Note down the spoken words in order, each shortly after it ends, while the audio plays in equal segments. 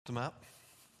Them up.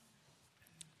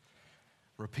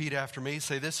 Repeat after me.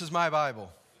 Say, this is my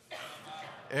Bible.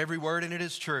 Every word in it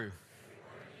is true.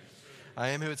 I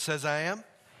am who it says I am.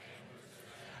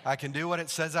 I can do what it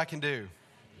says I can do.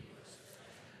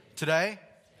 Today,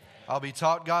 I'll be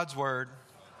taught God's word.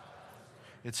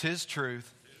 It's His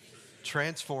truth,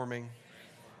 transforming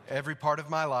every part of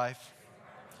my life,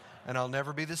 and I'll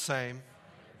never be the same.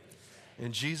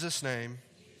 In Jesus' name,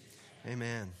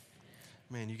 amen.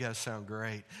 Man, you guys sound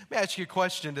great. Let me ask you a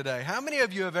question today. How many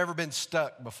of you have ever been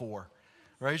stuck before?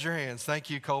 Raise your hands. Thank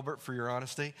you, Colbert, for your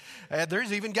honesty.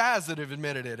 There's even guys that have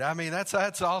admitted it. I mean, that's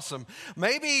awesome.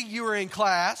 Maybe you were in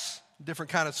class, different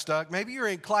kind of stuck. Maybe you were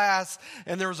in class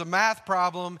and there was a math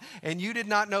problem and you did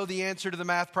not know the answer to the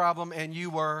math problem and you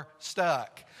were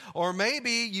stuck. Or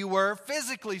maybe you were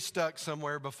physically stuck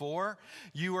somewhere before.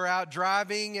 You were out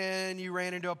driving and you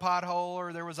ran into a pothole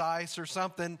or there was ice or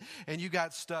something and you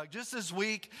got stuck. Just this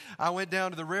week, I went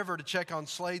down to the river to check on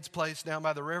Slade's place down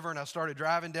by the river, and I started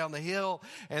driving down the hill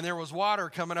and there was water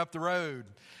coming up the road.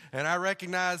 And I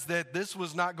recognized that this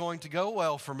was not going to go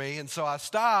well for me, and so I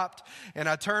stopped and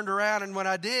I turned around, and when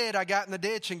I did, I got in the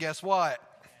ditch, and guess what?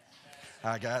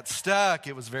 I got stuck.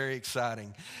 It was very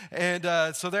exciting. And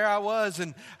so there I was,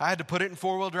 and I had to put it in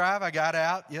four-wheel drive. I got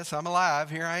out. Yes, I'm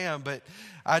alive. Here I am. But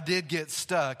I did get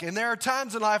stuck. And there are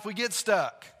times in life we get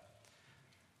stuck.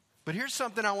 But here's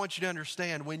something I want you to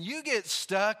understand. When you get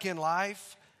stuck in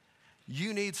life,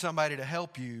 you need somebody to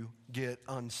help you get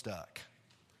unstuck.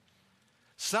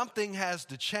 Something has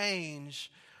to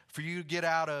change for you to get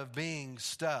out of being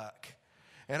stuck.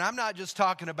 And I'm not just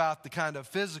talking about the kind of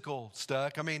physical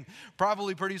stuck. I mean,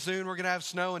 probably pretty soon we're going to have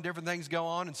snow and different things go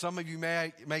on, and some of you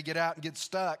may get out and get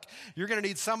stuck. You're going to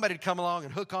need somebody to come along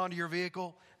and hook onto your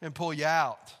vehicle and pull you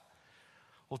out.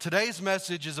 Well, today's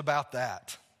message is about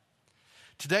that.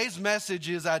 Today's message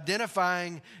is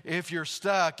identifying if you're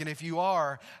stuck, and if you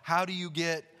are, how do you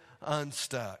get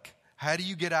unstuck? How do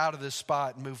you get out of this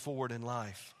spot and move forward in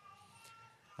life?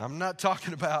 I'm not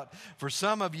talking about, for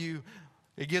some of you,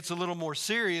 it gets a little more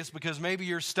serious because maybe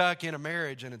you're stuck in a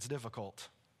marriage and it's difficult.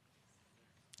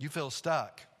 You feel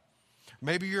stuck.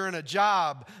 Maybe you're in a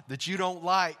job that you don't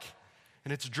like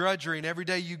and it's drudgery, and every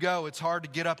day you go, it's hard to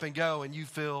get up and go, and you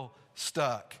feel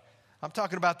stuck. I'm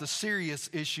talking about the serious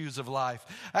issues of life.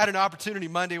 I had an opportunity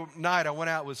Monday night. I went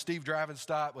out with Steve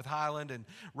Drivenstadt with Highland and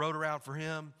rode around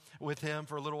with him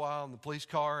for a little while in the police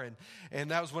car.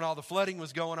 And that was when all the flooding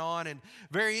was going on. And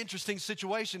very interesting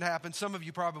situation happened. Some of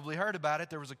you probably heard about it.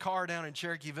 There was a car down in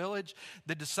Cherokee Village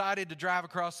that decided to drive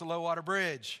across the low water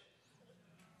bridge.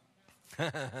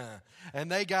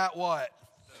 And they got what?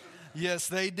 Yes,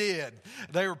 they did.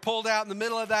 They were pulled out in the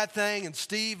middle of that thing, and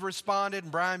Steve responded,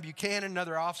 and Brian Buchanan,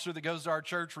 another officer that goes to our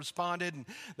church, responded, and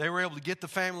they were able to get the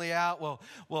family out.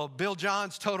 Well, Bill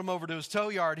Johns towed them over to his tow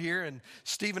yard here, and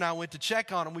Steve and I went to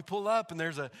check on them. We pull up, and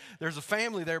there's a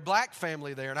family there, black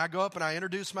family there, and I go up and I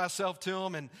introduce myself to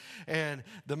them, and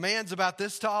the man's about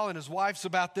this tall, and his wife's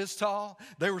about this tall.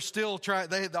 They were still trying.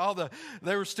 They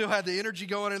still had the energy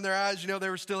going in their eyes. You know, they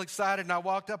were still excited. And I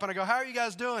walked up and I go, "How are you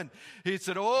guys doing?" He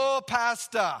said, "Oh,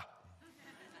 Pastor."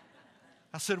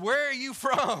 I said, "Where are you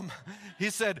from?" He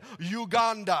said,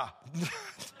 "Uganda."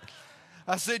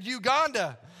 I said,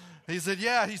 "Uganda?" He said,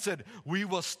 "Yeah." He said, "We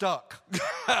were stuck."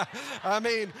 I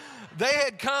mean, they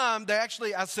had come.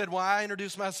 I said, "Well, I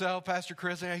introduced myself, Pastor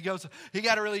Chris." And he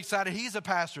got really excited. He's a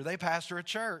pastor. They pastor a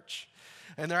church.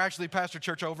 And they're actually pastor a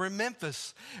church over in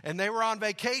Memphis. And they were on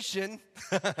vacation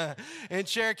in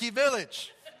Cherokee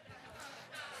Village.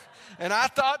 And I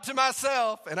thought to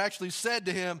myself, and actually said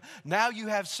to him, "Now you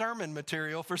have sermon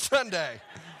material for Sunday."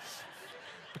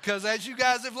 Because as you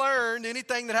guys have learned,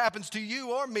 anything that happens to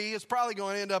you or me is probably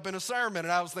going to end up in a sermon.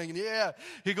 And I was thinking, yeah.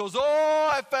 He goes, "Oh,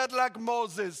 I felt like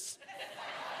Moses.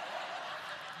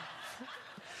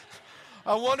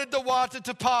 I wanted the water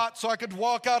to part so I could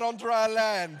walk out on dry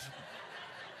land."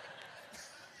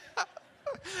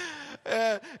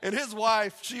 And his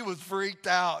wife, she was freaked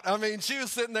out. I mean, she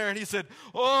was sitting there, and he said,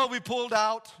 "Oh, we pulled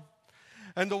out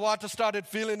and the water started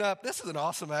filling up." This is an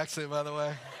awesome accent, by the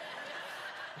way.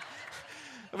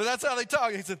 But that's how they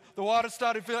talk. He said, "The water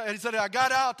started filling," and he said, "I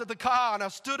got out of the car and I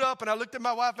stood up and I looked at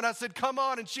my wife and I said, 'Come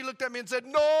on.' And she looked at me and said,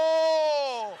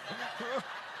 'No.'"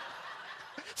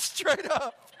 Straight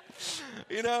up.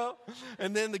 You know,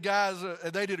 and then the guys,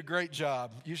 they did a great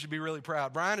job. You should be really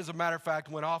proud. Brian, as a matter of fact,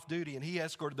 went off duty, and he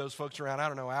escorted those folks around, I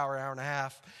don't know, hour and a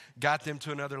half, got them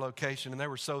to another location, and they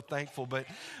were so thankful. But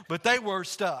they were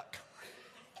stuck.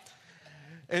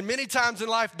 And many times in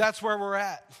life, that's where we're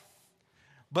at.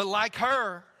 But like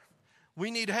her,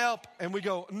 we need help, and we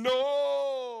go,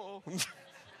 "No."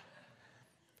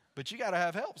 But you got to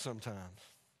have help sometimes.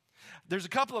 There's a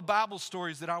couple of Bible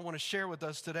stories that I want to share with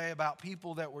us today about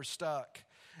people that were stuck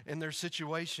in their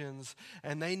situations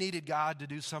and they needed God to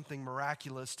do something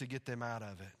miraculous to get them out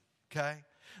of it, okay?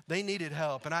 They needed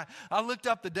help. And I looked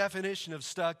up the definition of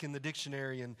stuck in the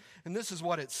dictionary, and this is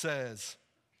what it says.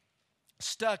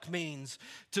 Stuck means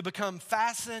to become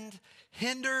fastened,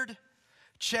 hindered,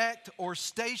 checked, or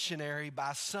stationary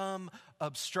by some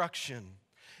obstruction.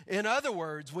 In other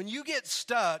words, when you get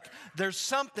stuck, there's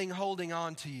something holding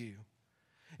on to you.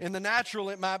 In the natural,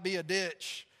 it might be a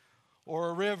ditch or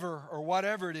a river or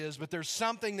whatever it is, but there's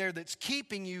something there that's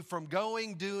keeping you from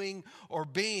going, doing, or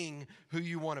being who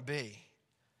you want to be.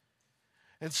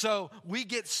 And so we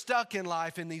get stuck in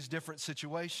life in these different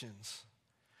situations.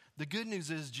 The good news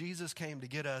is Jesus came to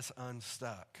get us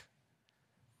unstuck.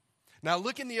 Now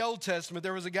look in the Old Testament,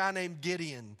 there was a guy named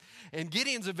Gideon. And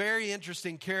Gideon's a very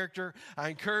interesting character. I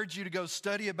encourage you to go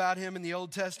study about him in the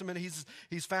Old Testament.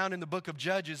 He's found in the book of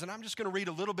Judges. And I'm just going to read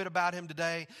a little bit about him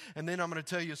today, and then I'm going to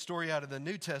tell you a story out of the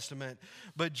New Testament.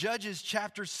 But Judges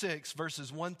chapter 6,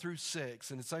 verses 1 through 6.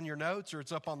 And it's on your notes or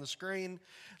it's up on the screen.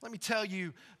 Let me tell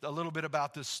you a little bit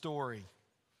about this story.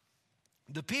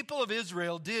 The people of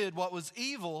Israel did what was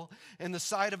evil in the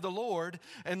sight of the Lord,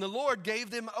 and the Lord gave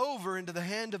them over into the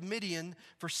hand of Midian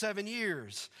for 7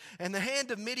 years. And the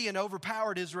hand of Midian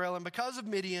overpowered Israel, and because of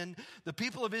Midian, the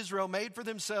people of Israel made for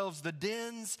themselves the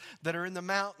dens that are in the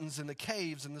mountains and the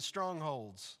caves and the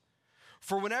strongholds.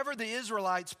 For whenever the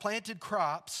Israelites planted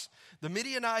crops, the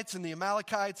Midianites and the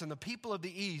Amalekites and the people of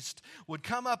the east would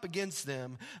come up against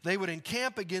them. They would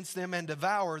encamp against them and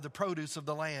devour the produce of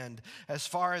the land as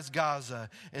far as Gaza,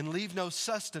 and leave no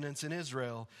sustenance in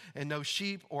Israel, and no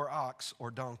sheep or ox or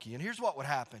donkey. And here's what would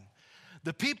happen.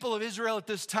 The people of Israel at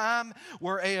this time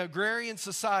were an agrarian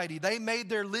society. They made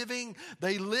their living.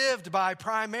 They lived by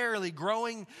primarily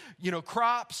growing,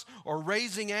 crops or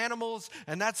raising animals,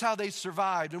 and that's how they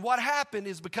survived. And what happened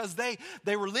is because they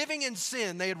were living in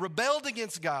sin, they had rebelled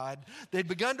against God. They'd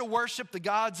begun to worship the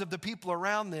gods of the people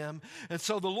around them, and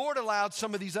so the Lord allowed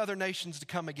some of these other nations to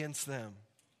come against them.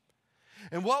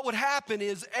 And what would happen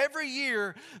is every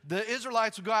year the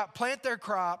Israelites would go out, plant their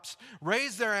crops,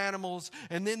 raise their animals,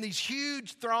 and then these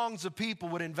huge throngs of people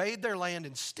would invade their land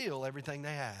and steal everything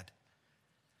they had.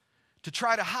 To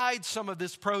try to hide some of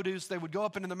this produce, they would go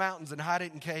up into the mountains and hide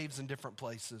it in caves and different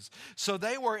places. So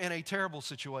they were in a terrible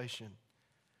situation.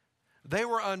 They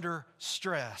were under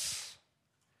stress.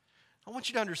 I want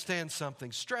you to understand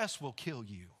something. Stress will kill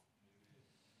you.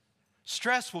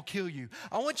 Stress will kill you.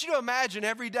 I want you to imagine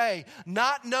every day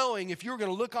not knowing if you were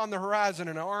going to look on the horizon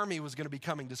and an army was going to be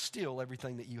coming to steal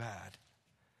everything that you had.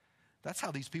 That's how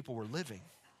these people were living.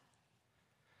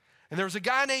 And there was a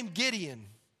guy named Gideon.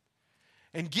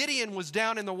 And Gideon was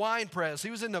down in the wine press.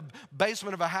 He was in the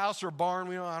basement of a house or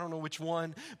barn. I don't know which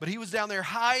one. But he was down there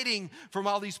hiding from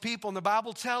all these people. And the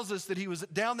Bible tells us that he was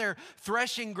down there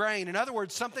threshing grain. In other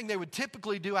words, something they would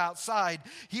typically do outside.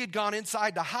 He had gone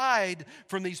inside to hide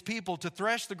from these people to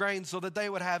thresh the grain so that they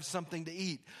would have something to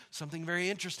eat. Something very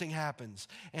interesting happens.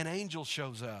 An angel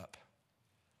shows up.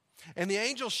 And the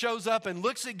angel shows up and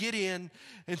looks at Gideon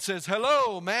and says,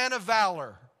 "Hello, man of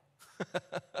valor."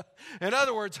 In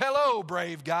other words, hello,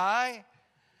 brave guy.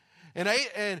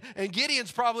 And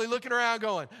Gideon's probably looking around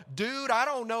going, "Dude, I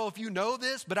don't know if you know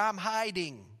this, but I'm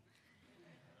hiding.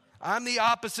 I'm the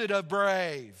opposite of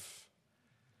brave."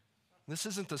 This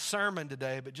isn't the sermon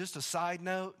today, but just a side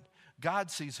note, God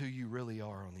sees who you really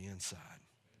are on the inside.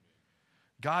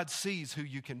 God sees who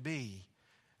you can be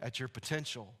at your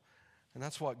potential. And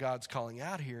that's what God's calling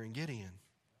out here in Gideon.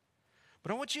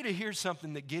 But I want you to hear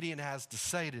something that Gideon has to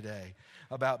say today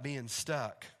about being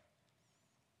stuck.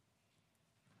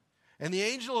 And the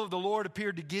angel of the Lord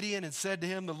appeared to Gideon and said to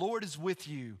him, "The Lord is with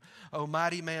you, O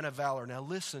mighty man of valor." Now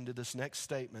listen to this next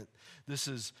statement. This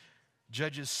is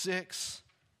Judges 6.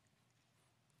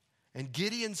 And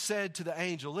Gideon said to the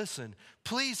angel, "Listen,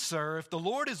 please, sir, if the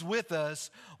Lord is with us,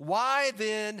 why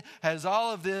then has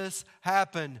all of this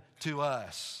happened to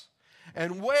us?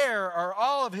 And where are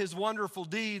all of his wonderful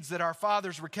deeds that our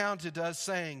fathers recounted to us,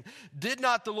 saying, 'Did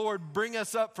not the Lord bring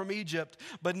us up from Egypt?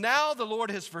 But now the Lord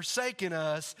has forsaken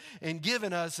us and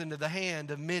given us into the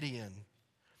hand of Midian.'"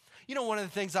 You know, one of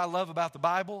the things I love about the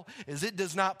Bible is it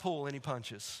does not pull any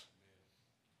punches.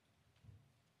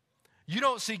 You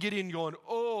don't see Gideon going,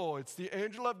 "Oh, it's the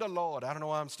angel of the Lord." I don't know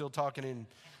why I'm still talking in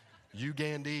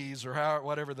Ugandese or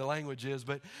whatever the language is,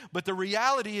 but the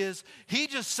reality is he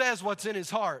just says what's in his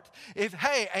heart.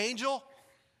 Hey, angel,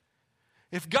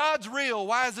 if God's real,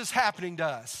 why is this happening to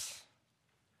us?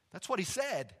 That's what he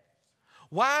said.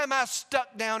 Why am I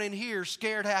stuck down in here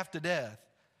scared half to death?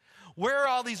 Where are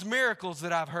all these miracles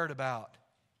that I've heard about?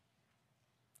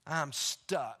 I'm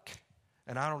stuck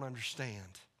and I don't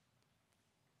understand.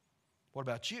 What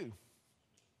about you?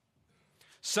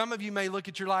 Some of you may look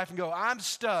at your life and go, I'm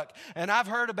stuck, and I've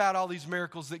heard about all these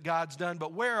miracles that God's done,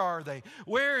 but where are they?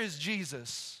 Where is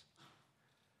Jesus?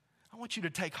 I want you to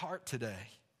take heart today.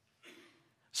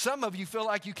 Some of you feel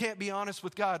like you can't be honest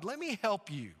with God. Let me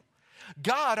help you.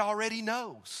 God already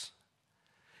knows.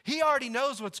 He already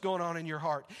knows what's going on in your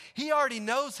heart. He already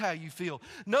knows how you feel.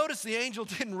 Notice the angel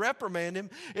didn't reprimand him.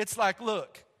 It's like,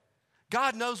 look,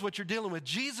 God knows what you're dealing with.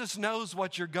 Jesus knows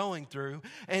what you're going through,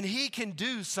 and He can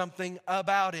do something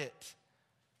about it.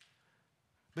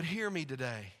 But hear me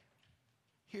today.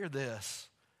 Hear this.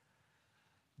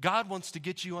 God wants to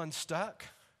get you unstuck,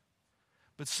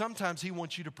 but sometimes He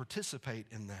wants you to participate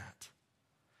in that.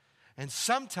 And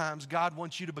sometimes God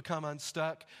wants you to become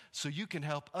unstuck so you can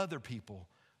help other people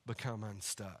become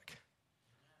unstuck.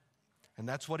 And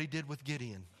that's what He did with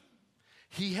Gideon.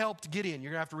 He helped Gideon.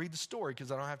 You're going to have to read the story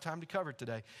because I don't have time to cover it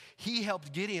today. He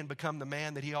helped Gideon become the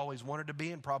man that he always wanted to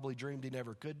be and probably dreamed he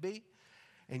never could be.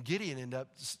 And Gideon ended up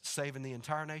saving the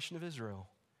entire nation of Israel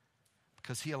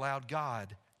because he allowed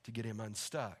God to get him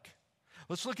unstuck.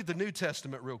 Let's look at the New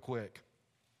Testament real quick.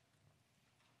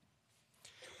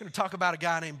 I'm going to talk about a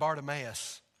guy named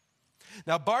Bartimaeus.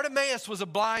 Now, Bartimaeus was a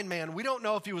blind man. We don't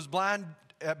know if he was blind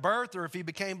at birth or if he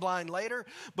became blind later,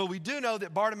 but we do know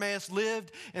that Bartimaeus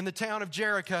lived in the town of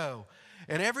Jericho.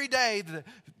 And every day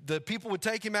the people would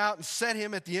take him out and set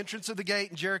him at the entrance of the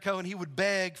gate in Jericho, and he would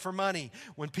beg for money.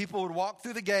 When people would walk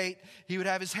through the gate, he would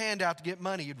have his hand out to get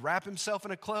money. He'd wrap himself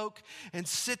in a cloak and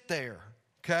sit there.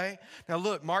 Okay? Now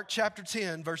look, Mark chapter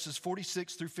 10, verses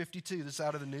 46 through 52. This is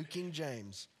out of the New King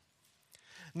James.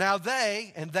 Now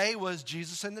they was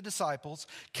Jesus and the disciples,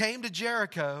 came to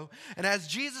Jericho, and as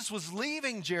Jesus was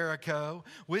leaving Jericho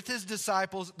with his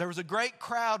disciples, there was a great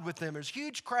crowd with them. There's a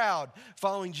huge crowd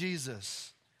following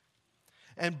Jesus.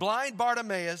 And blind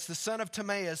Bartimaeus, the son of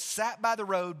Timaeus, sat by the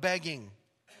road begging.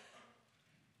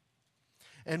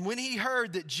 And when he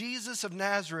heard that Jesus of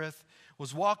Nazareth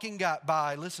was walking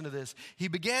by, listen to this, he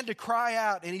began to cry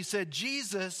out, and he said,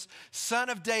 Jesus, son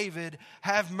of David,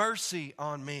 have mercy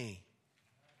on me.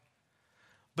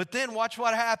 But then watch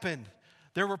what happened.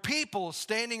 There were people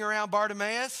standing around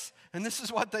Bartimaeus, and this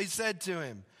is what they said to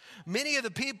him. Many of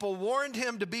the people warned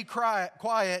him to be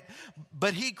quiet,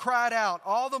 but he cried out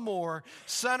all the more,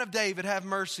 Son of David, have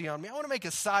mercy on me. I want to make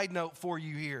a side note for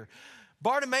you here.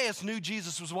 Bartimaeus knew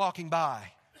Jesus was walking by,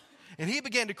 and he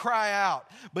began to cry out.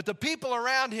 But the people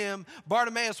around him,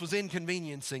 Bartimaeus was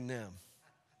inconveniencing them.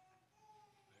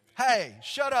 Hey,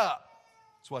 shut up.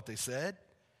 That's what they said.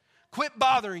 Quit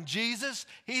bothering Jesus.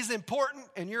 He's important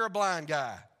and you're a blind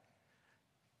guy.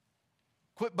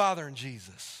 Quit bothering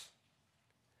Jesus.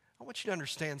 I want you to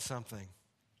understand something.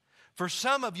 For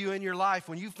some of you in your life,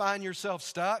 when you find yourself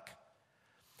stuck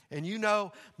and you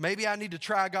know, maybe I need to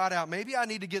try God out, maybe I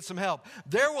need to get some help,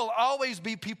 there will always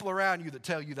be people around you that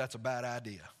tell you that's a bad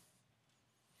idea.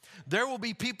 There will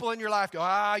be people in your life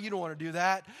go, you don't want to do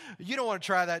that. You don't want to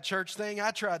try that church thing. I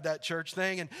tried that church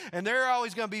thing. And there are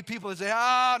always going to be people that say,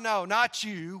 no, not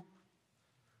you.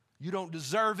 You don't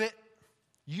deserve it.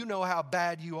 You know how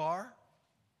bad you are.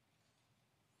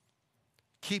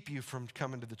 Keep you from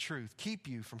coming to the truth. Keep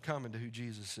you from coming to who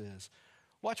Jesus is.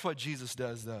 Watch what Jesus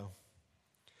does, though.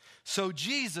 So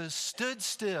Jesus stood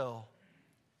still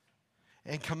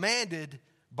and commanded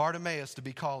Bartimaeus to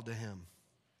be called to him.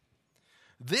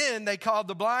 Then they called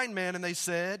the blind man and they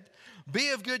said, be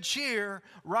of good cheer,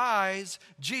 rise,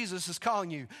 Jesus is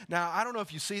calling you. Now, I don't know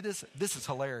if you see this. This is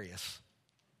hilarious.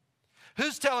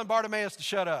 Who's telling Bartimaeus to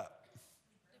shut up?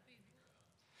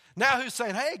 Now who's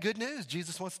saying, hey, good news,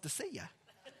 Jesus wants to see you.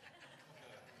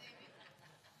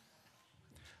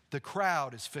 The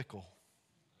crowd is fickle.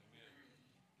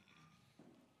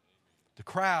 The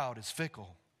crowd is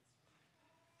fickle.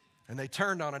 And they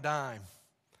turned on a dime.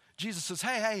 Jesus says,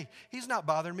 hey, he's not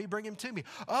bothering me. Bring him to me.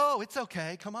 Oh, it's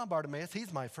okay. Come on, Bartimaeus.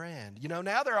 He's my friend. You know,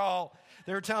 now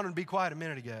they were telling him to be quiet a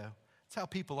minute ago. That's how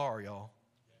people are, y'all.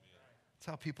 That's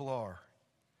how people are.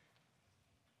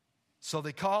 So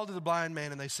they called to the blind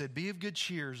man and they said, be of good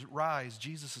cheer, rise,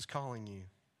 Jesus is calling you.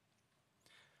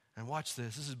 And watch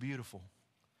this. This is beautiful.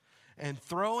 And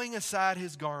throwing aside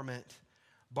his garment,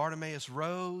 Bartimaeus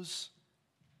rose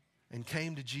and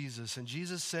came to Jesus. And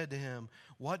Jesus said to him,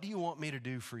 what do you want me to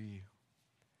do for you?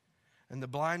 And the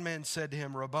blind man said to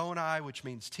him, Rabboni, which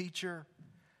means teacher,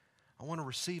 I want to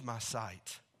receive my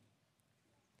sight.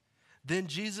 Then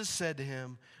Jesus said to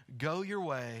him, go your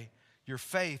way, your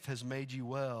faith has made you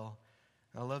well.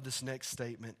 I love this next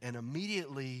statement. And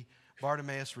immediately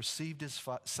Bartimaeus received his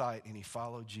sight and he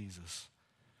followed Jesus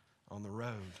on the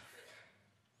road.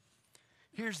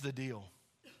 Here's the deal.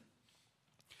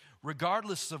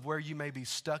 Regardless of where you may be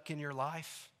stuck in your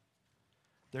life,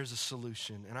 there's a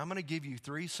solution. And I'm going to give you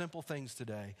 3 simple things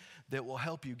today that will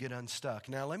help you get unstuck.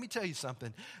 Now, let me tell you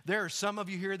something. There are some of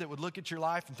you here that would look at your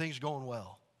life and things are going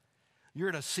well. You're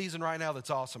in a season right now that's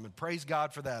awesome, and praise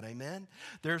God for that, amen?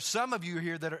 There are some of you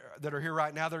here that are here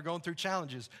right now that are going through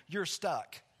challenges. You're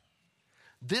stuck.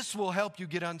 This will help you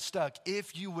get unstuck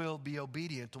if you will be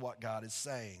obedient to what God is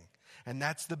saying. And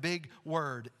that's the big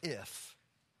word, if.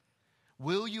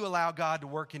 Will you allow God to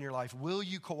work in your life? Will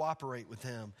you cooperate with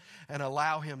Him and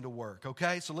allow Him to work?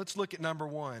 Okay, so let's look at number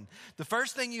 1. The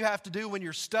first thing you have to do when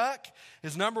you're stuck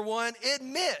is, number 1,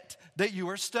 admit that you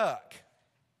are stuck.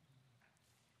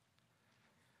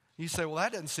 You say, well,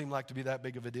 that doesn't seem like to be that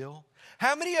big of a deal.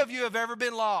 How many of you have ever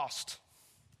been lost?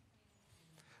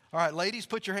 All right, ladies,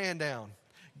 put your hand down.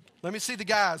 Let me see the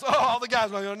guys. Oh, all the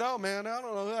guys are like, no, man, I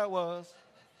don't know who that was.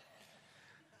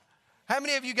 How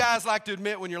many of you guys like to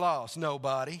admit when you're lost?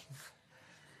 Nobody.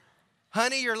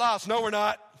 Honey, you're lost. No, we're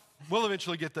not. We'll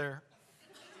eventually get there.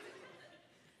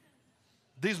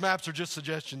 These maps are just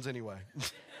suggestions anyway.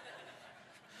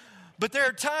 But there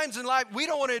are times in life we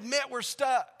don't want to admit we're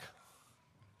stuck.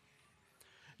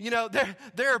 You know,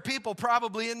 there are people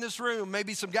probably in this room,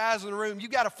 maybe some guys in the room. You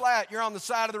got a flat, you're on the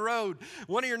side of the road.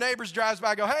 One of your neighbors drives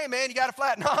by, go, hey, man, you got a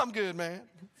flat? No, I'm good, man.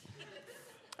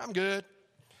 I'm good.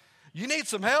 You need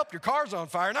some help? Your car's on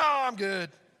fire. No, I'm good.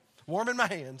 Warming my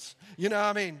hands. You know,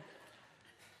 I mean.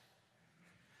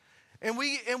 And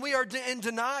we are in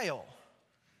denial.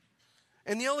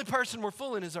 And the only person we're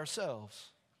fooling is ourselves.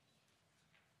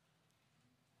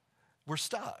 We're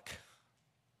stuck.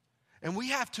 And we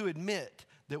have to admit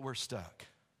that we're stuck.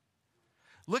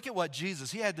 Look at what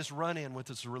Jesus, he had this run-in with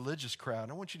this religious crowd.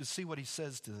 I want you to see what he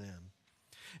says to them.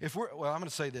 I'm going to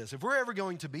say this. If we're ever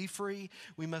going to be free,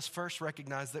 we must first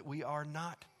recognize that we are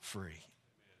not free.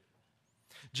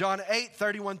 John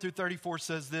 8:31-34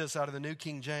 says this out of the New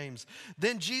King James.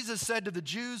 Then Jesus said to the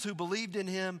Jews who believed in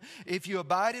him, if you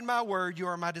abide in my word, you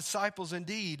are my disciples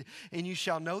indeed, and you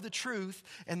shall know the truth,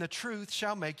 and the truth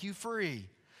shall make you free.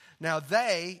 Now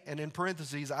they, and in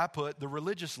parentheses I put the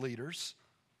religious leaders,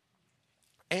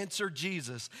 answered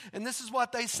Jesus. And this is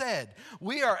what they said.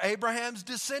 We are Abraham's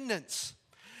descendants,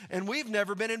 and we've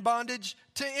never been in bondage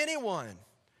to anyone.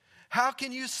 How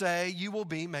can you say you will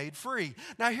be made free?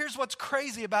 Now here's what's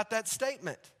crazy about that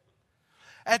statement.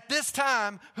 At this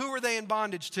time, who were they in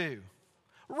bondage to?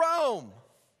 Rome.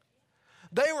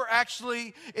 They were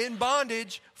actually in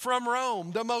bondage from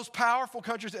Rome, the most powerful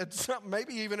country,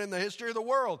 maybe even in the history of the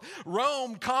world.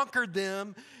 Rome conquered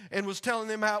them and was telling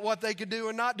them what they could do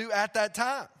and not do at that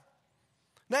time.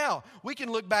 Now, we can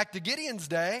look back to Gideon's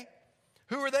day.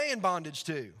 Who were they in bondage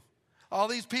to? All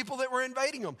these people that were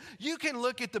invading them. You can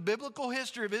look at the biblical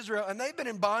history of Israel, and they've been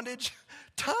in bondage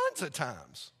tons of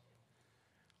times.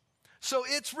 So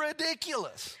it's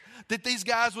ridiculous that these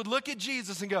guys would look at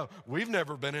Jesus and go, we've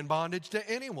never been in bondage to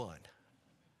anyone.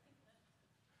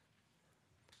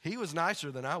 He was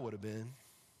nicer than I would have been.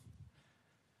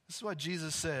 This is what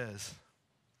Jesus says.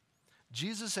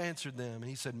 Jesus answered them, and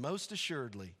he said, most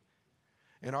assuredly,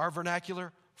 in our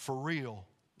vernacular, for real,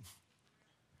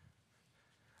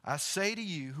 I say to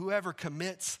you, whoever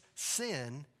commits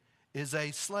sin is a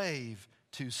slave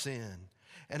to sin.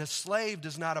 And a slave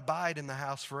does not abide in the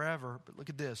house forever. But look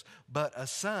at this. But a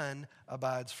son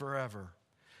abides forever.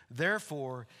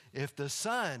 Therefore, if the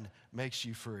Son makes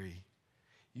you free,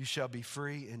 you shall be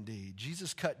free indeed.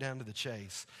 Jesus cut down to the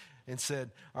chase and said,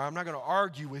 I'm not going to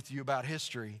argue with you about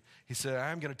history. He said,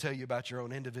 I'm going to tell you about your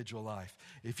own individual life.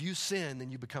 If you sin,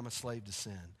 then you become a slave to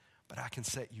sin. But I can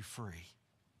set you free.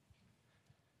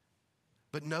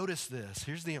 But notice this.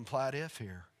 Here's the implied if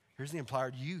here. Here's the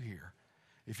implied you here.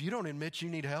 If you don't admit you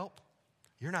need help,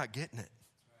 you're not getting it.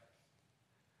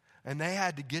 And they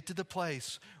had to get to the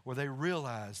place where they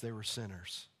realized they were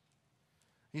sinners.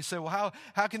 You say, well,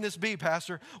 how can this be,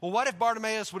 Pastor? Well, what if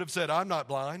Bartimaeus would have said, I'm not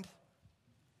blind?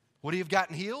 Would he have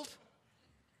gotten healed?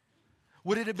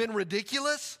 Would it have been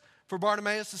ridiculous for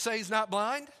Bartimaeus to say he's not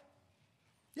blind?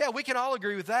 Yeah, we can all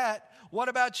agree with that. What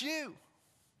about you?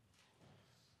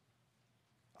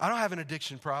 I don't have an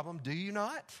addiction problem. Do you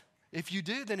not? If you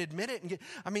do, then admit it.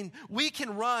 We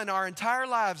can run our entire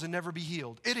lives and never be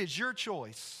healed. It is your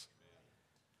choice.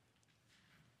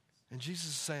 And Jesus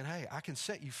is saying, hey, I can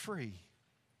set you free.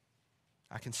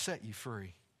 I can set you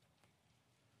free.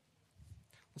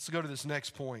 Let's go to this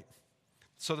next point.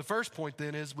 So the first point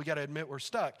then is we got to admit we're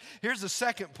stuck. Here's the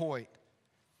second point.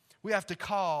 We have to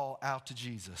call out to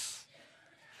Jesus.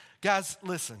 Guys,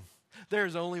 listen. There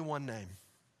is only one name.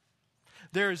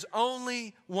 There is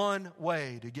only one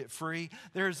way to get free.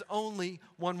 There is only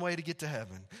one way to get to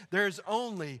heaven. There is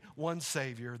only one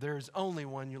Savior. There is only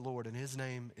one your Lord, and His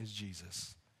name is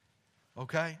Jesus.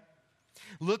 Okay?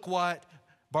 Look what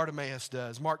Bartimaeus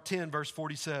does. Mark 10, verse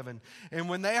 47. And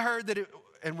when he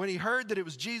heard that it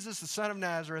was Jesus, the son of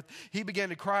Nazareth, he began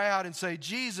to cry out and say,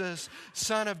 Jesus,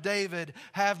 son of David,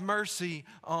 have mercy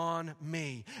on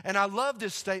me. And I love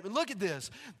this statement. Look at this.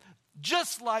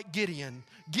 Just like Gideon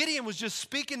was just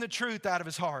speaking the truth out of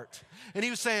his heart. And he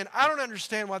was saying, I don't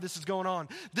understand why this is going on.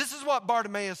 This is what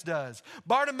Bartimaeus does.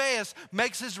 Bartimaeus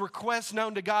makes his request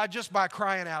known to God just by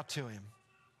crying out to Him.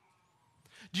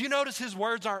 Do you notice his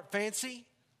words aren't fancy?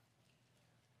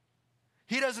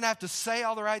 He doesn't have to say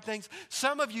all the right things.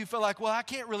 Some of you feel like, well, I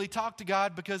can't really talk to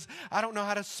God because I don't know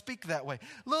how to speak that way.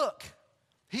 Look,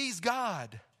 He's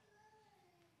God.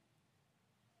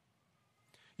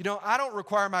 You know, I don't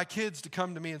require my kids to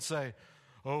come to me and say,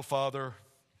 oh, Father,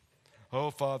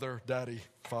 Daddy,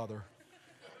 Father.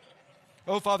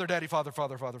 Oh, Father, Daddy, Father,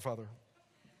 Father, Father, Father.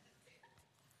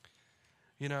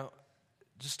 You know,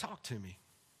 just talk to me.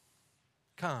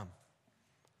 Come.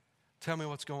 Tell me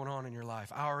what's going on in your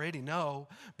life. I already know,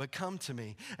 but come to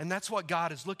me. And that's what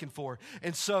God is looking for.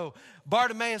 And so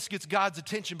Bartimaeus gets God's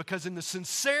attention because in the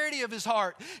sincerity of his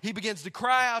heart, he begins to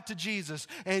cry out to Jesus,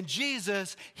 and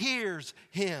Jesus hears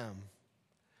him.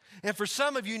 And for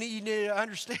some of you, you need to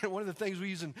understand one of the things we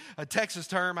use in a Texas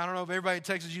term. I don't know if everybody in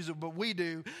Texas uses it, but we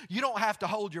do. You don't have to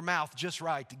hold your mouth just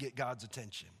right to get God's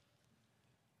attention.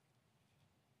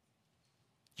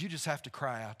 You just have to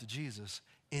cry out to Jesus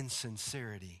in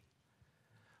sincerity.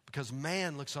 Because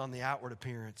man looks on the outward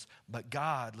appearance, but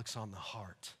God looks on the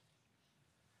heart.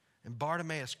 And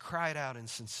Bartimaeus cried out in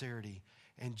sincerity,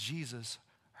 and Jesus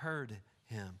heard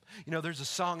him. You know, there's a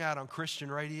song out on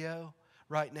Christian radio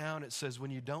right now, and it says,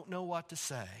 when you don't know what to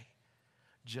say,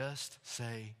 just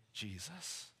say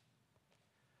Jesus.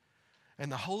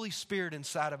 And the Holy Spirit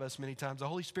inside of us many times, the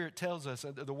Holy Spirit tells us,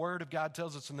 the Word of God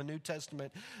tells us in the New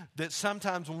Testament, that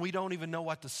sometimes when we don't even know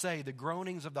what to say, the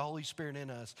groanings of the Holy Spirit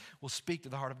in us will speak to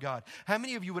the heart of God. How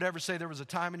many of you would ever say there was a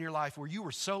time in your life where you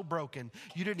were so broken,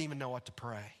 you didn't even know what to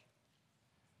pray?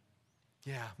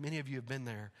 Yeah, many of you have been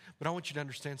there. But I want you to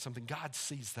understand something. God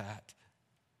sees that.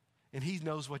 And He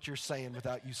knows what you're saying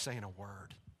without you saying a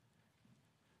word.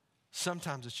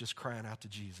 Sometimes it's just crying out to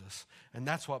Jesus. And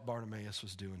that's what Bartimaeus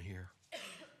was doing here.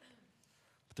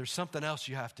 But there's something else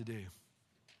you have to do.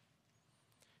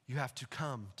 You have to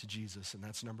come to Jesus, and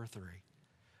that's number 3.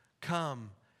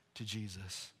 Come to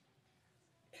Jesus.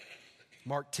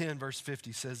 Mark 10, verse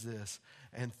 50 says this,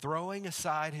 and throwing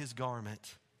aside his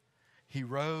garment, he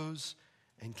rose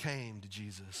and came to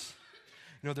Jesus.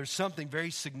 You know, there's something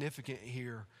very significant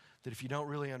here that if you don't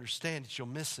really understand it, you'll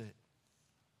miss it.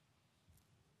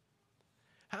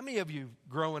 How many of you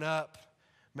growing up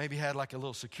maybe had like a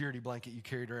little security blanket you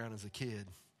carried around as a kid?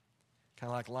 Kind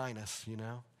of like Linus, you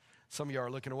know. Some of you are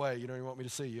looking away. You don't even want me to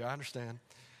see you. I understand.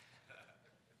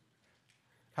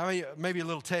 How many, maybe a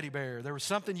little teddy bear. There was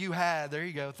something you had. There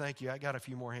you go. Thank you. I got a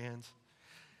few more hands.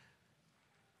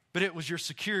 But it was your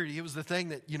security. It was the thing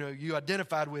that, you know, you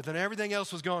identified with, and everything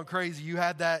else was going crazy. You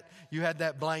had that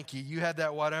blankie. You had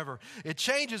that whatever. It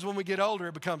changes when we get older.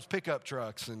 It becomes pickup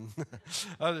trucks and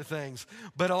other things.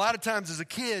 But a lot of times as a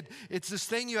kid, it's this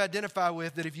thing you identify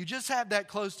with that if you just have that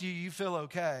close to you, you feel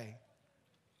okay.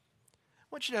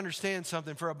 I want you to understand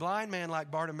something. For a blind man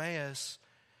like Bartimaeus,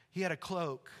 he had a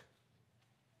cloak,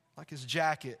 like his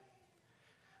jacket.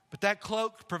 But that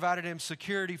cloak provided him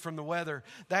security from the weather.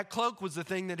 That cloak was the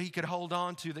thing that he could hold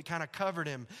on to that kind of covered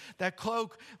him. That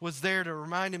cloak was there to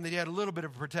remind him that he had a little bit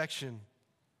of protection.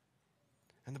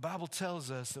 And the Bible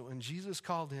tells us that when Jesus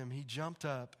called him, he jumped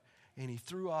up and he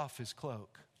threw off his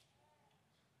cloak.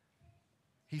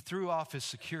 He threw off his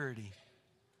security.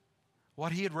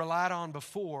 What he had relied on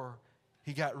before,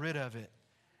 he got rid of it.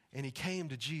 And he came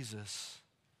to Jesus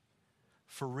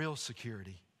for real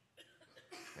security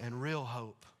and real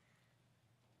hope.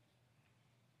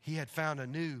 He had found a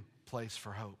new place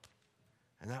for hope,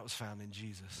 and that was found in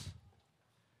Jesus.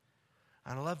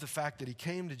 And I love the fact that he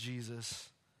came to Jesus,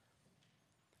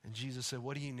 and Jesus said,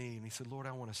 what do you need? And he said, Lord,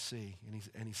 I want to see.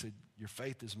 And he said, your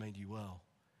faith has made you well.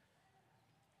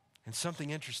 And something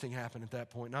interesting happened at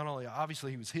that point. Not only, obviously,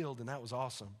 he was healed, and that was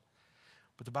awesome,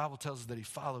 but the Bible tells us that he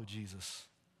followed Jesus.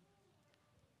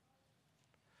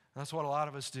 And that's what a lot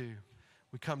of us do.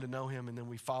 We come to know him, and then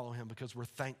we follow him because we're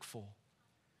thankful.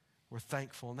 We're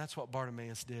thankful, and that's what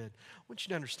Bartimaeus did. I want you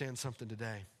to understand something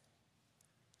today.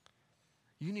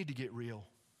 You need to get real.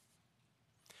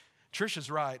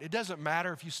 Trisha's right. It doesn't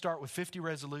matter if you start with 50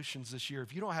 resolutions this year.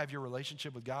 If you don't have your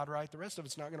relationship with God right, the rest of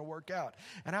it's not going to work out.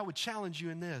 And I would challenge you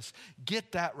in this.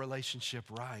 Get that relationship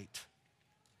right.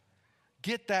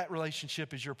 Get that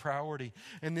relationship as your priority.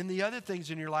 And then the other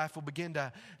things in your life will begin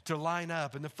to line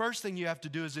up. And the first thing you have to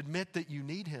do is admit that you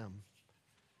need him.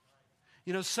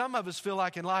 You know, some of us feel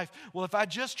like in life, well, if I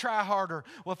just try harder,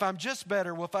 well, if I'm just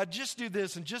better, well, if I just do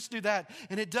this and just do that,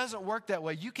 and it doesn't work that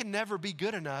way. You can never be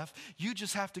good enough. You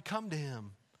just have to come to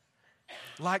him.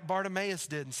 Like Bartimaeus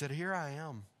did and said, here I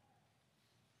am.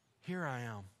 Here I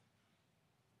am.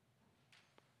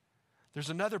 There's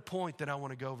another point that I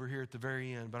want to go over here at the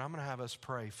very end, but I'm going to have us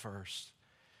pray first.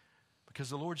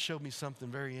 Because the Lord showed me something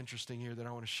very interesting here that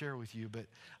I want to share with you. But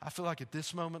I feel like at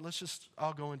this moment, let's just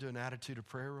all go into an attitude of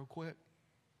prayer real quick.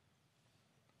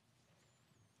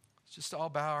 Let's just all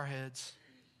bow our heads.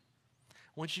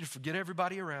 I want you to forget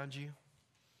everybody around you.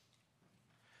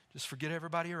 Just forget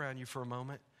everybody around you for a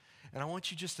moment. And I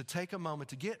want you just to take a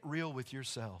moment to get real with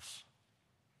yourself.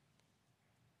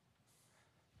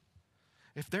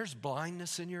 If there's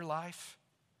blindness in your life,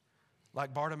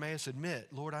 like Bartimaeus, admit,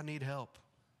 Lord, I need help.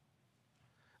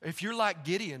 If you're like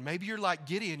Gideon, maybe you're like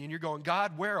Gideon and you're going,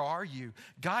 God, where are you?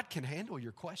 God can handle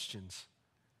your questions.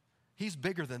 He's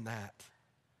bigger than that.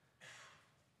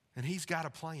 And he's got a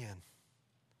plan.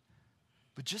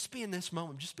 But just be in this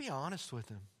moment, just be honest with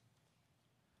him.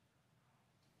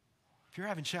 If you're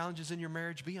having challenges in your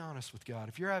marriage, be honest with God.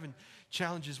 If you're having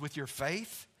challenges with your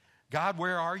faith, God,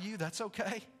 where are you? That's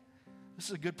okay. This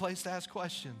is a good place to ask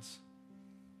questions.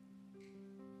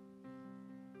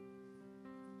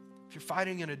 If you're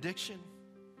fighting an addiction,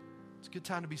 it's a good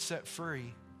time to be set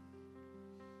free.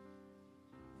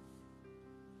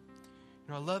 You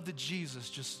know, I love that Jesus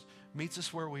just meets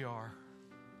us where we are.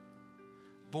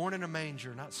 Born in a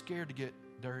manger, not scared to get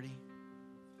dirty.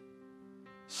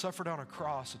 Suffered on a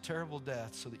cross, a terrible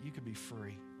death, so that you could be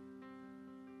free.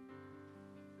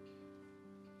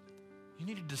 You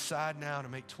need to decide now to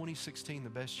make 2016 the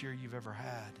best year you've ever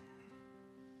had.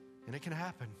 And it can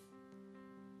happen.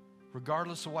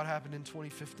 Regardless of what happened in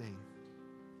 2015.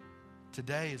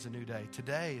 Today is a new day.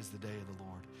 Today is the day of the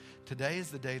Lord. Today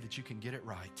is the day that you can get it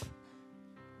right.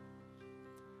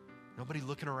 Nobody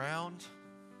looking around.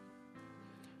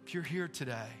 If you're here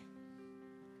today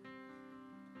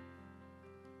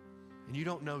and you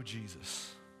don't know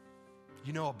Jesus,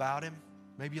 you know about him.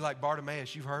 Maybe like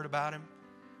Bartimaeus, you've heard about him,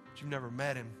 but you've never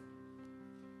met him.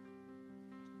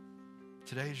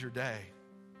 Today is your day.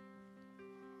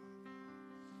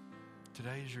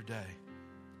 Today is your day.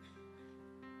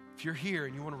 If you're here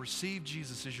and you want to receive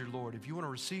Jesus as your Lord, if you want to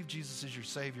receive Jesus as your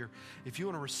Savior, if you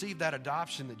want to receive that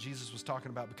adoption that Jesus was talking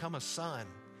about, become a son,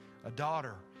 a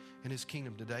daughter in his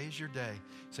kingdom, today is your day.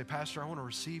 Say, Pastor, I want to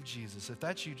receive Jesus. If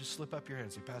that's you, just slip up your hand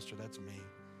and say, Pastor, that's me.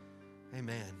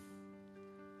 Amen.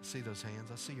 I see those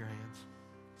hands. I see your hands.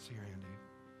 I see your hand, dude.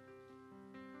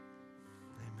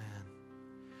 Amen.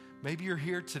 Maybe you're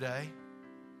here today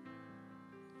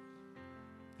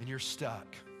and you're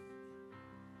stuck.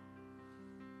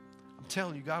 I'm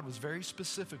telling you, God was very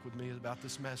specific with me about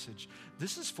this message.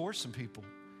 This is for some people.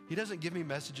 He doesn't give me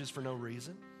messages for no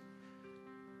reason.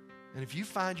 And if you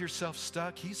find yourself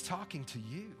stuck, he's talking to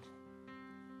you.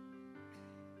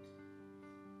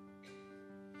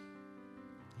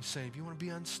 He's saying, if you want to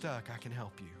be unstuck, I can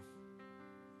help you.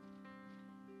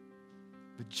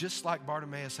 But just like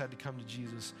Bartimaeus had to come to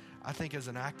Jesus, I think as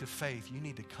an act of faith, you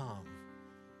need to come.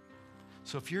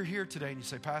 So if you're here today and you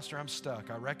say, Pastor, I'm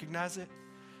stuck. I recognize it,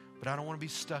 but I don't want to be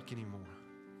stuck anymore.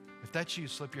 If that's you,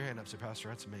 slip your hand up and say, Pastor,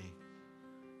 that's me.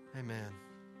 Amen.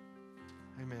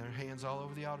 Amen. Hands all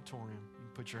over the auditorium. You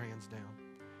can put your hands down.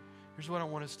 Here's what I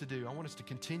want us to do. I want us to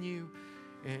continue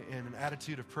in an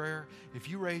attitude of prayer. If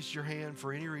you raised your hand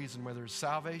for any reason, whether it's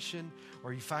salvation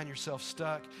or you find yourself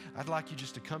stuck, I'd like you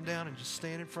just to come down and just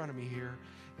stand in front of me here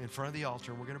in front of the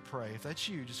altar, and we're going to pray. If that's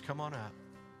you, just come on up.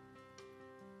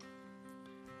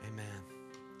 Amen.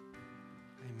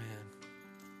 Amen.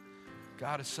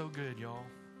 God is so good, y'all,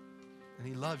 and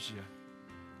he loves you.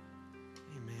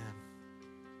 Amen.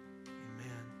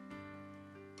 Amen.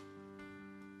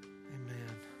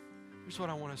 Amen. Here's what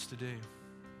I want us to do.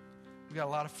 We got a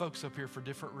lot of folks up here for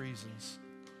different reasons.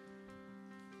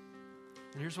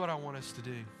 And here's what I want us to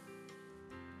do.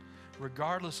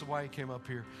 Regardless of why you came up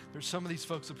here, there's some of these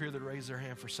folks up here that raise their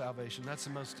hand for salvation. That's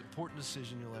the most important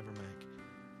decision you'll ever make.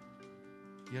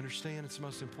 You understand? It's the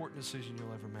most important decision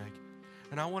you'll ever make.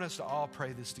 And I want us to all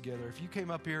pray this together. If you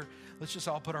came up here, let's just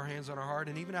all put our hands on our heart.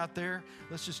 And even out there,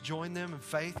 let's just join them in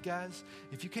faith, guys.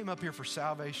 If you came up here for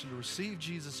salvation, to receive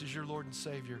Jesus as your Lord and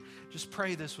Savior, just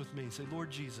pray this with me. Say,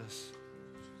 Lord Jesus,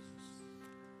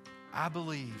 I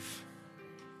believe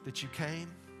that you came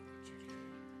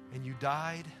and you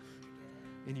died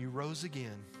and you rose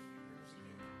again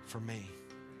for me.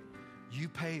 You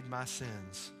paid my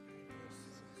sins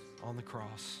on the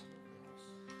cross.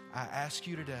 I ask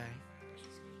you today,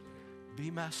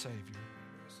 be my Savior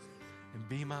and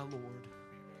be my Lord.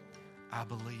 I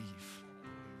believe.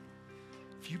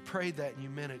 If you prayed that and you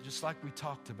meant it, just like we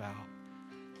talked about,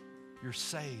 you're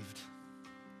saved.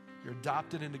 You're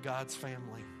adopted into God's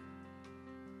family.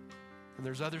 And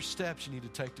there's other steps you need to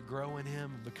take to grow in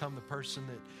Him and become the person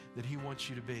that He wants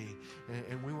you to be.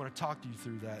 And we want to talk to you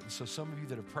through that. And so some of you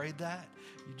that have prayed that,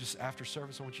 you just, after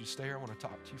service, I want you to stay here. I want to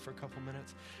talk to you for a couple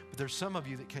minutes. But there's some of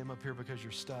you that came up here because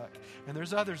you're stuck. And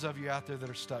there's others of you out there that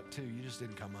are stuck too. You just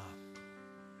didn't come up.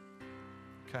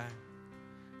 Okay?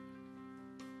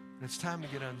 And it's time to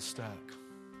get unstuck.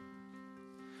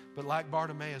 But like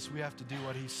Bartimaeus, we have to do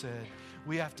what he said.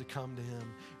 We have to come to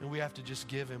him and we have to just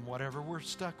give him whatever we're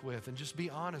stuck with and just be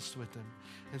honest with him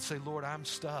and say, Lord, I'm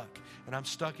stuck and I'm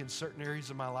stuck in certain areas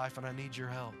of my life and I need your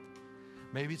help.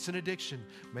 Maybe it's an addiction.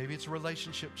 Maybe it's a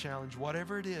relationship challenge.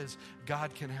 Whatever it is,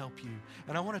 God can help you.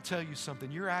 And I want to tell you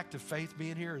something. Your act of faith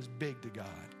being here is big to God.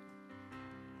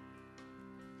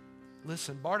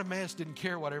 Listen, Bartimaeus didn't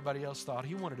care what everybody else thought.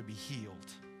 He wanted to be healed.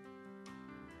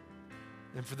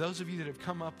 And for those of you that have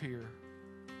come up here,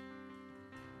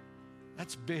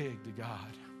 that's big to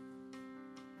God.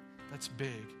 That's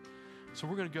big. So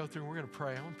we're going to go through and we're going to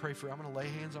pray. I'm going to lay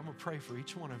hands. I'm going to pray for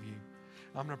each one of you.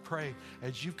 I'm going to pray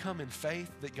as you come in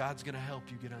faith that God's going to help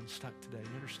you get unstuck today.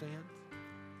 You understand?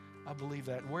 I believe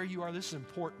that. And where you are, this is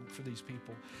important for these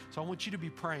people. So I want you to be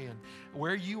praying.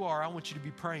 Where you are, I want you to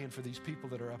be praying for these people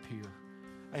that are up here.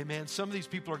 Amen. Some of these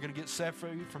people are going to get set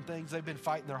free from things they've been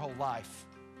fighting their whole life.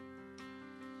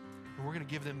 And we're going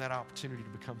to give them that opportunity to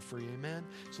become free. Amen?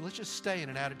 So let's just stay in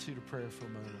an attitude of prayer for a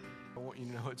moment. I want you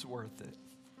to know it's worth it.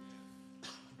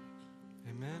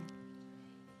 Amen?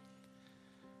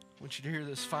 I want you to hear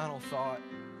this final thought.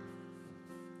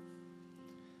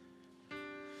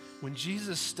 When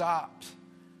Jesus stopped,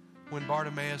 when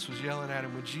Bartimaeus was yelling at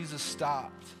him, when Jesus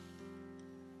stopped,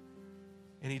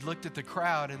 and he looked at the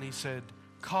crowd and he said,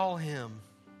 call him.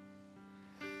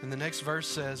 And the next verse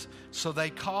says, so they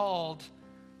called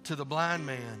to the blind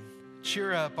man,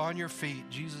 cheer up, on your feet,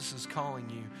 Jesus is calling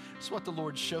you. That's what the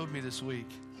Lord showed me this week.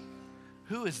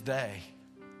 Who is they?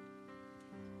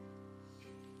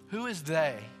 Who is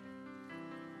they?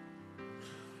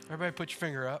 Everybody put your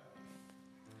finger up.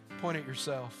 Point at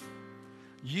yourself.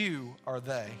 You are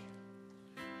they.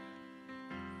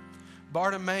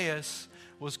 Bartimaeus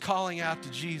was calling out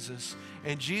to Jesus,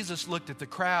 and Jesus looked at the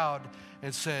crowd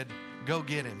and said, go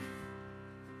get him.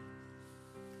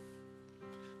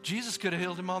 Jesus could have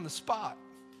healed him on the spot,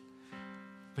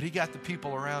 but he got the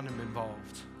people around him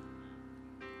involved.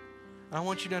 And I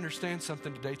want you to understand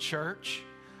something today, church.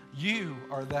 You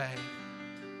are they.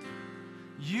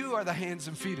 You are the hands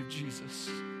and feet of Jesus.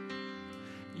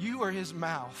 You are his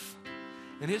mouth,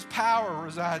 and his power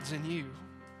resides in you.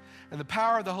 And the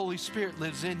power of the Holy Spirit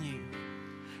lives in you,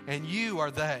 and you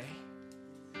are they.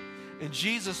 And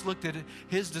Jesus looked at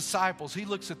his disciples. He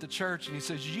looks at the church and he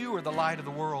says, you are the light of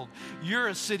the world. You're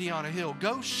a city on a hill.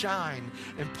 Go shine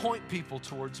and point people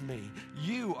towards me.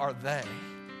 You are they.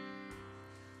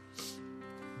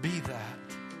 Be that.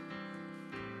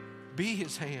 Be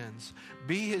his hands.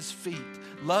 Be his feet.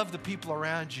 Love the people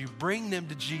around you. Bring them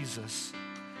to Jesus.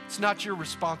 It's not your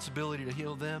responsibility to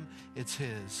heal them. It's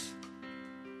his.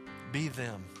 Be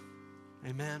them.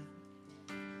 Amen.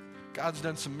 God's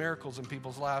done some miracles in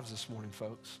people's lives this morning,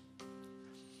 folks.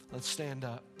 Let's stand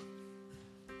up.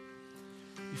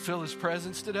 You feel his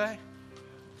presence today?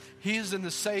 He is in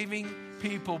the saving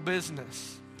people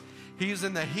business. He is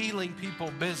in the healing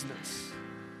people business.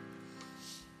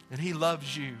 And he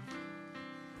loves you.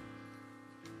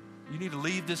 You need to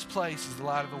leave this place as the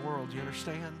light of the world. You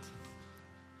understand?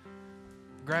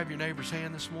 Grab your neighbor's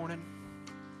hand this morning.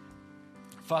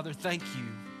 Father, thank you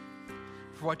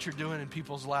for what you're doing in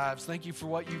people's lives. Thank you for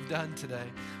what you've done today.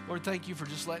 Lord, thank you for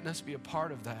just letting us be a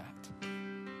part of that. I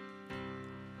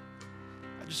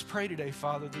just pray today,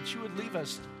 Father, that you would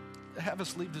have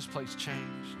us leave this place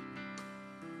changed.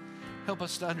 Help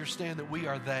us to understand that we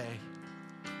are they.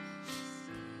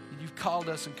 And you've called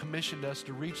us and commissioned us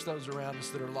to reach those around us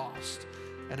that are lost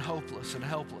and hopeless and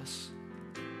helpless.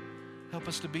 Help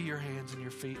us to be your hands and your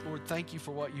feet. Lord, thank you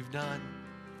for what you've done.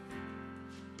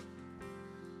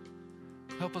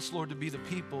 Help us, Lord, to be the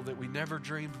people that we never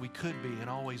dreamed we could be and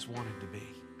always wanted to be.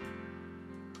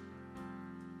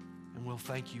 And we'll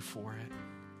thank you for it.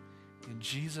 In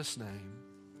Jesus' name.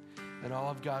 And all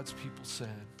of God's people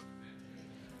said,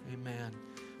 amen.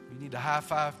 We need to high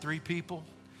five 3 people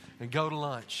and go to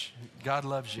lunch. God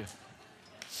loves you.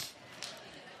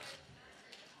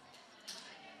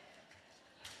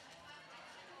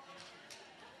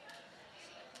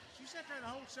 You sat there the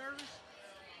whole service?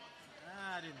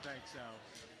 I didn't think so.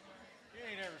 You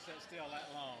ain't ever sat still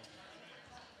that long.